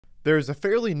there's a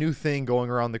fairly new thing going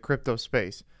around the crypto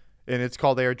space, and it's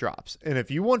called airdrops. And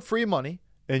if you want free money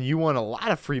and you want a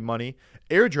lot of free money,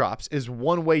 airdrops is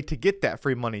one way to get that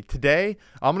free money. Today,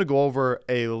 I'm going to go over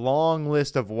a long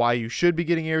list of why you should be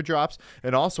getting airdrops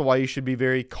and also why you should be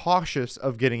very cautious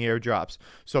of getting airdrops.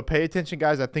 So pay attention,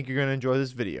 guys. I think you're going to enjoy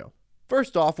this video.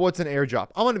 First off, what's an airdrop?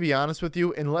 I'm going to be honest with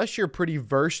you, unless you're pretty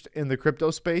versed in the crypto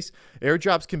space,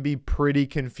 airdrops can be pretty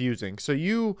confusing. So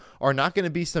you are not going to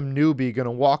be some newbie going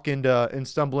to walk into and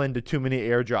stumble into too many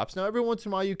airdrops. Now, every once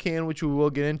in a while you can, which we will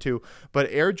get into, but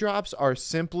airdrops are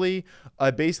simply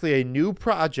basically a new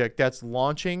project that's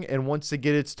launching and wants to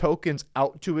get its tokens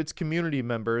out to its community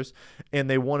members, and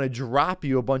they want to drop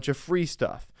you a bunch of free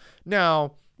stuff.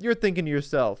 Now, you're thinking to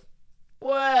yourself,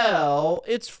 well,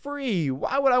 it's free.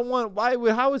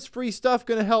 How is free stuff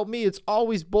going to help me? It's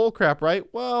always bullcrap, right?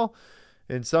 Well,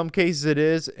 in some cases it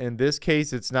is. In this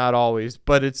case, it's not always,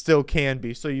 but it still can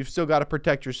be. So you've still got to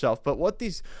protect yourself. But what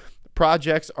these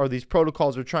projects or these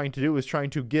protocols are trying to do is trying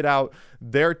to get out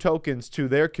their tokens to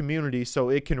their community so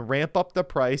it can ramp up the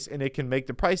price and it can make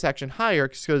the price action higher,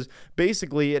 because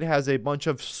basically it has a bunch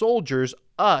of soldiers,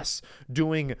 us,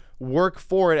 doing work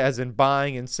for it, as in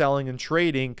buying and selling and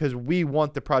trading, because we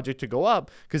want the project to go up,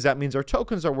 because that means our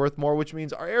tokens are worth more, which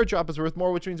means our airdrop is worth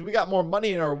more, which means we got more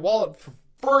money in our wallet for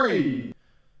free.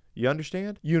 You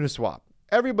understand? UniSwap.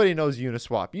 Everybody knows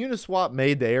UniSwap. UniSwap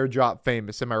made the airdrop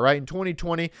famous. Am I right? In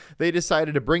 2020, they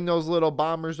decided to bring those little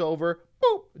bombers over,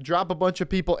 boop, drop a bunch of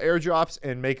people airdrops,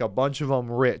 and make a bunch of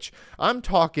them rich. I'm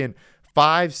talking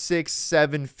 5, 6,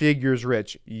 7 figures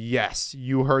rich. Yes,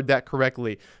 you heard that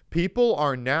correctly. People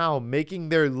are now making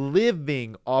their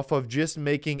living off of just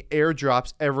making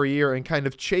airdrops every year and kind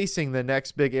of chasing the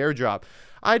next big airdrop.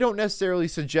 I don't necessarily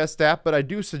suggest that, but I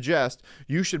do suggest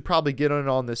you should probably get in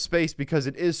on this space because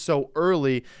it is so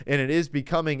early and it is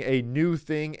becoming a new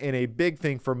thing and a big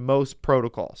thing for most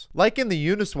protocols. Like in the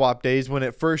Uniswap days when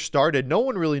it first started, no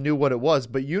one really knew what it was,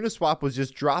 but Uniswap was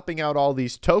just dropping out all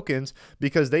these tokens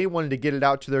because they wanted to get it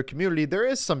out to their community. There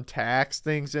is some tax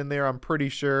things in there, I'm pretty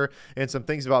sure, and some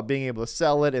things about being able to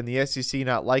sell it and the SEC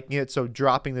not liking it, so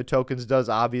dropping the tokens does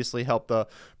obviously help the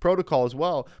protocol as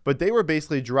well, but they were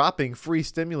basically dropping free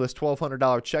stimulus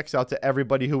 $1,200 checks out to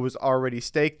everybody who was already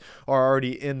staked or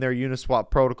already in their Uniswap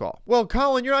protocol. Well,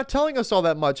 Colin, you're not telling us all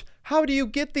that much. How do you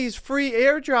get these free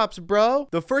airdrops, bro?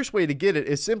 The first way to get it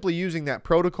is simply using that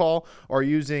protocol or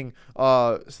using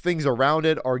things around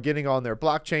it or getting on their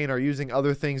blockchain or using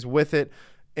other things with it.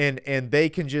 And they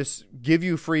can just give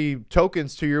you free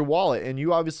tokens to your wallet. And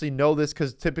you obviously know this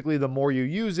because typically the more you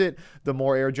use it, the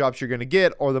more airdrops you're going to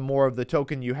get, or the more of the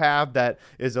token you have that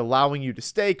is allowing you to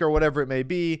stake or whatever it may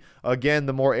be. Again,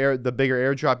 the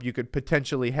bigger airdrop you could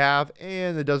potentially have.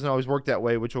 And it doesn't always work that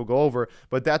way, which we'll go over,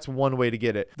 but that's one way to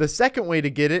get it. The second way to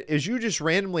get it is you just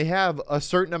randomly have a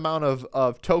certain amount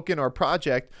of token or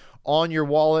project on your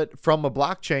wallet from a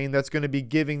blockchain that's going to be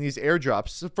giving these airdrops.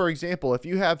 So for example, if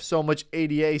you have so much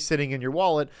ADA sitting in your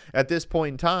wallet at this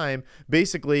point in time,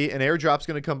 basically an airdrop's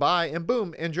going to come by and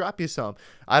boom, and drop you some.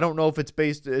 I don't know if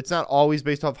it's not always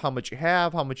based off how much you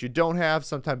have, how much you don't have.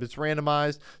 Sometimes it's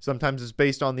randomized. Sometimes it's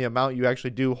based on the amount you actually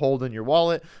do hold in your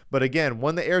wallet. But again,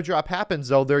 when the airdrop happens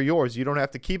though, they're yours. You don't have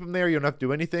to keep them there. You don't have to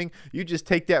do anything. You just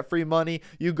take that free money.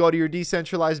 You go to your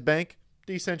decentralized bank.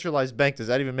 Decentralized bank, does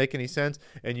that even make any sense?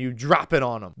 And you drop it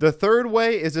on them. The third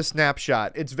way is a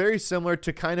snapshot. It's very similar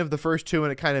to kind of the first two,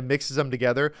 and it kind of mixes them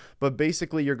together, but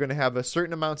basically you're going to have a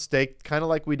certain amount staked, kind of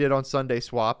like we did on Sunday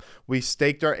Swap. We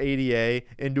staked our ADA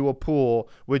into a pool,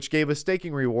 which gave us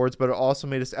staking rewards, but it also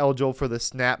made us eligible for the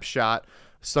snapshot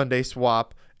Sunday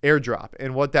Swap airdrop.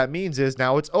 And what that means is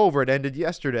now it's over. It ended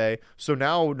yesterday. So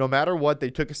now no matter what,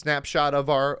 they took a snapshot of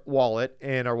our wallet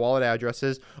and our wallet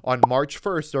addresses. On March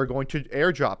 1st, they're going to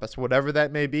airdrop us, whatever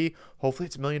that may be. Hopefully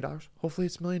it's $1 million. Hopefully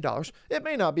it's $1 million. It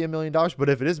may not be $1 million, but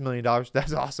if it is $1 million,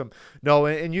 that's awesome. No,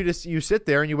 and you sit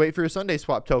there and you wait for your Sunday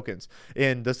Swap tokens.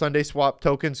 And the Sunday Swap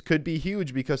tokens could be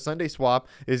huge because Sunday Swap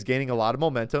is gaining a lot of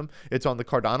momentum. It's on the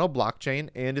Cardano blockchain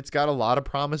and it's got a lot of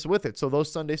promise with it. So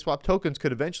those Sunday Swap tokens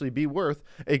could eventually be worth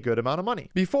a good amount of money.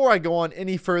 Before I go on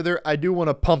any further, I do want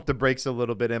to pump the brakes a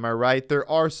little bit. Am I right? There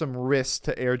are some risks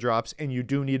to airdrops and you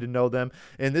do need to know them.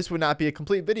 And this would not be a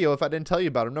complete video if I didn't tell you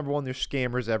about them. Number one, there's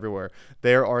scammers everywhere.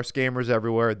 There are scammers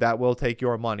everywhere that will take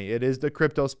your money. It is the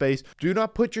crypto space. Do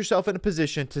not put yourself in a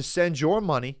position to send your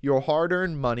money, your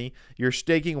hard-earned money, your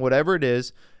staking, whatever it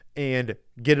is, and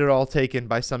get it all taken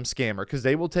by some scammer, because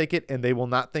they will take it and they will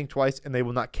not think twice and they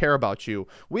will not care about you.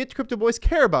 We at the Crypto Boys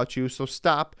care about you, so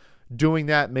stop doing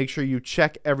that, make sure you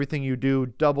check everything you do,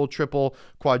 double, triple,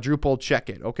 quadruple, check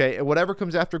it, okay? And whatever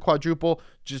comes after quadruple,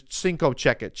 just Cinco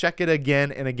check it. Check it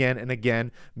again and again and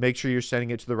again. Make sure you're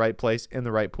sending it to the right place in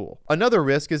the right pool. Another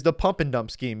risk is the pump and dump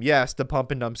scheme. Yes, the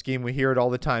pump and dump scheme. We hear it all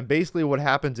the time. Basically, what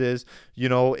happens is, you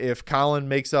know, if Colin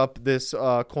makes up this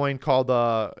coin called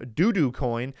Doo-Doo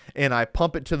coin and I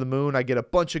pump it to the moon, I get a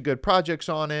bunch of good projects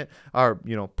on it, or,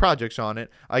 you know, projects on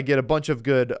it. I get a bunch of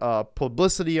good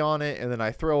publicity on it, and then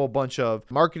I throw a bunch of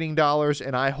marketing dollars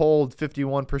and I hold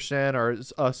 51%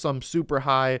 or some super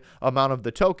high amount of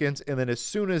the tokens. And then as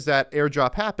soon as that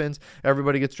airdrop happens,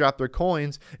 everybody gets dropped their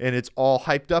coins and it's all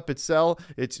hyped up.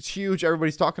 It's huge.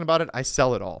 Everybody's talking about it. I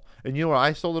sell it all. And you know what?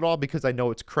 I sold it all because I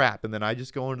know it's crap. And then I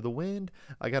just go into the wind.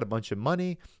 I got a bunch of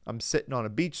money. I'm sitting on a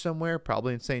beach somewhere,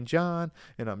 probably in St. John,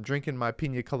 and I'm drinking my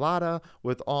pina colada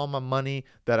with all my money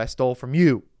that I stole from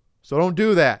you. So don't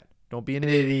do that. Don't be an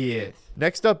idiot.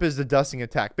 Next up is the dusting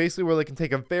attack, basically where they can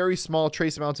take a very small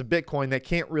trace amounts of Bitcoin that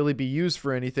can't really be used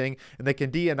for anything, and they can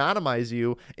de-anonymize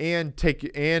you and take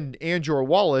and your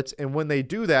wallets. And when they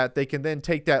do that, they can then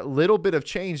take that little bit of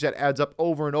change that adds up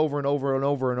over and over and over and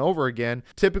over and over again.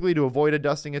 Typically, to avoid a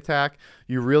dusting attack,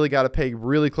 you really got to pay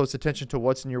really close attention to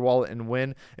what's in your wallet and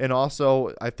when. And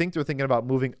also, I think they're thinking about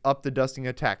moving up the dusting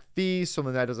attack fees so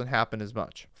that doesn't happen as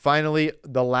much. Finally,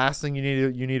 the last thing you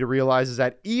need to realize is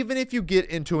that even if you get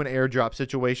into an airdrop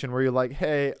situation where you're like,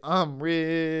 hey, I'm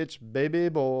rich, baby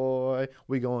boy,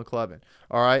 we going clubbing.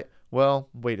 All right. Well,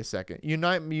 wait a second. You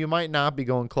might not be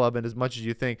going clubbing as much as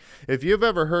you think. If you've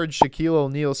ever heard Shaquille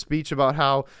O'Neal's speech about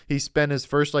how he spent his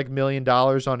first $1 million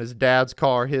on his dad's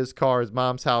car, his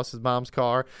mom's house, his mom's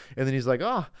car, and then he's like,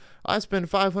 oh, I spent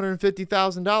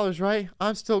 $550,000, right?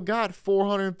 I've still got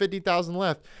 $450,000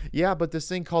 left. Yeah, but this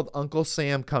thing called Uncle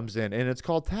Sam comes in, and it's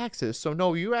called taxes. So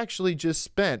no, you actually just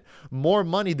spent more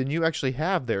money than you actually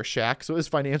have there, Shaq. So his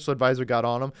financial advisor got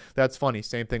on him. That's funny.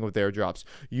 Same thing with airdrops.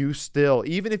 You still,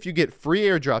 even if you get free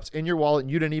airdrops in your wallet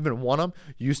and you didn't even want them,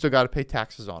 you still got to pay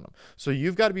taxes on them. So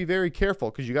you've got to be very careful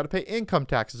because you got to pay income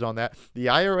taxes on that. The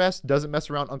IRS doesn't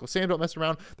mess around. Uncle Sam don't mess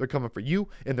around. They're coming for you,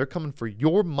 and they're coming for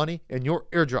your money and your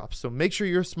airdrops. So make sure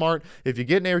you're smart. If you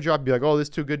get an airdrop, be like, oh, this is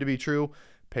too good to be true.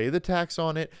 Pay the tax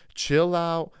on it, chill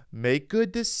out, make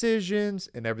good decisions,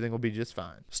 and everything will be just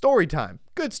fine. Story time.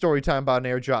 Good story time about an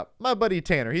airdrop. My buddy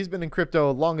Tanner, he's been in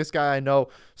crypto, longest guy I know.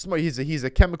 He's a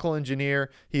chemical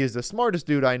engineer. He is the smartest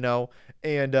dude I know,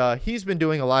 and he's been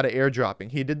doing a lot of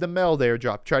airdropping. He did the Meld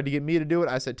airdrop, tried to get me to do it.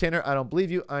 I said, Tanner, I don't believe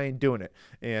you. I ain't doing it.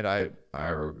 And I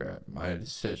regret my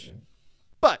decision.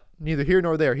 But neither here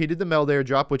nor there. He did the Meld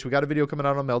airdrop, which we got a video coming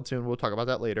out on Meld soon. We'll talk about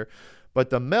that later. But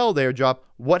the Meld airdrop,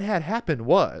 what had happened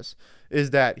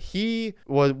is that he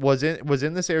was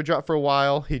in this airdrop for a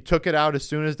while. He took it out as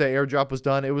soon as the airdrop was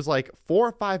done. It was like 4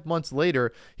 or 5 months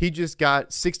later, he just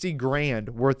got 60 grand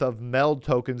worth of Meld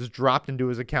tokens dropped into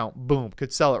his account. Boom,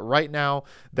 could sell it right now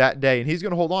that day. And he's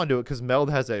going to hold on to it because Meld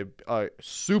has a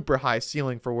super high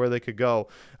ceiling for where they could go.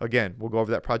 Again, we'll go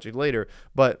over that project later.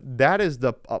 But that is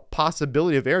the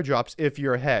possibility of airdrops if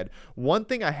you're ahead. One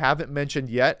thing I haven't mentioned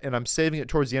yet, and I'm saving it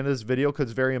towards the end of this video because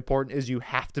it's very important, is you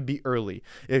have to be early.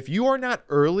 If you are not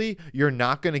early, you're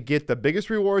not going to get the biggest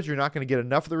rewards. You're not going to get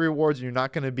enough of the rewards, and you're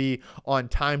not going to be on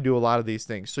time to do a lot of these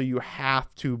things. So you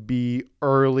have to be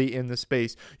early in the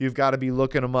space. You've got to be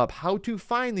looking them up. How to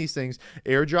find these things: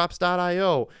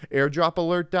 airdrops.io,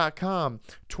 airdropalert.com,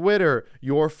 Twitter,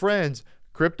 your friends,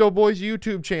 Crypto Boys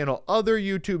YouTube channel, other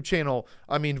YouTube channel.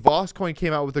 I mean, Vos Coin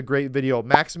came out with a great video.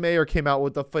 Maher came out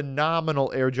with a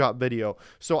phenomenal airdrop video.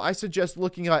 So I suggest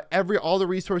looking at all the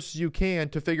resources you can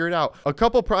to figure it out. A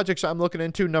couple projects I'm looking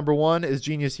into. Number one is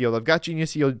Genius Yield. I've got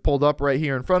Genius Yield pulled up right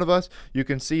here in front of us. You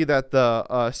can see that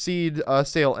the seed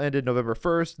sale ended November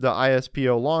 1st. The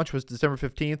ISPO launch was December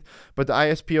 15th, but the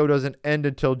ISPO doesn't end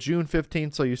until June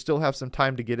 15th, so you still have some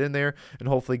time to get in there and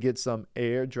hopefully get some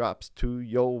airdrops to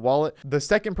your wallet. The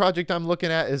second project I'm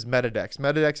looking at is MetaDex.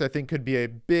 MetaDex, I think, could be a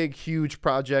big, huge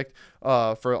project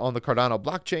on the Cardano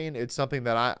blockchain. It's something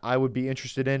that I would be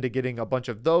interested in, to getting a bunch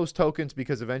of those tokens,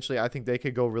 because eventually I think they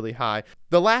could go really high.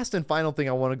 The last and final thing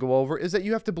I want to go over is that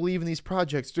you have to believe in these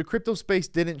projects. The crypto space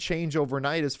didn't change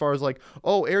overnight as far as like,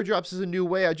 oh, airdrops is a new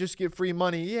way, I just get free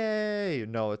money, yay.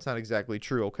 No, it's not exactly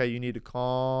true, okay? You need to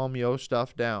calm your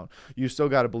stuff down. You still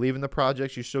got to believe in the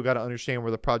projects. You still got to understand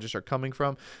where the projects are coming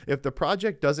from. If the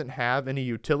project doesn't have any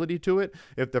utility to it,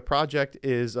 if the project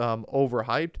is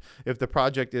overhyped, if the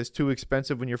project is too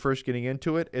expensive when you're first getting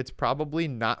into it, it's probably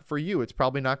not for you. It's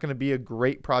probably not going to be a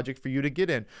great project for you to get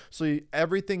in. So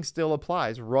everything still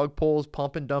applies. Rug pulls,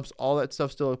 pump and dumps, all that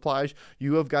stuff still applies.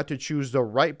 You have got to choose the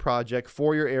right project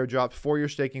for your airdrops, for your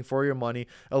staking, for your money.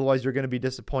 Otherwise, you're going to be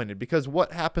disappointed, because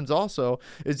what happens also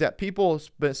is that people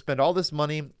spend all this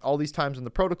money, all these times in the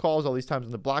protocols, all these times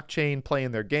in the blockchain,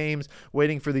 playing their games,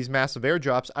 waiting for these massive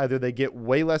airdrops. Either they get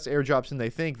way less airdrops than they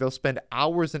think. They'll spend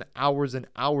hours and hours and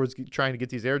hours trying to get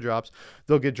these airdrops.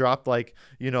 They'll get dropped like,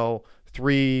 you know,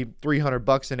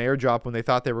 $300 in airdrop when they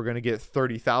thought they were going to get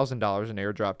 $30,000 in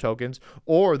airdrop tokens,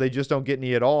 or they just don't get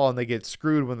any at all and they get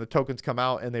screwed when the tokens come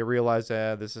out and they realize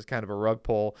this is kind of a rug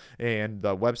pull and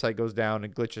the website goes down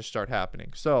and glitches start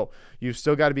happening. So you've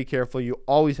still got to be careful. You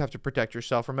always have to protect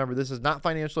yourself. Remember, this is not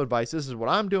financial advice. This is what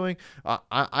I'm doing.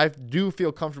 I do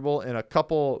feel comfortable in a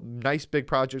couple nice big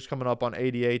projects coming up on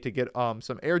ADA to get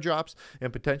some airdrops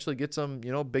and potentially get some,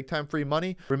 you know, big time free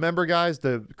money. Remember, guys,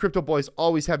 the Crypto Boys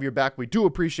always have your back. We do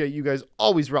appreciate you guys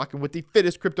always rocking with the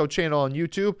fittest crypto channel on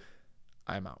YouTube.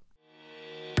 I'm out.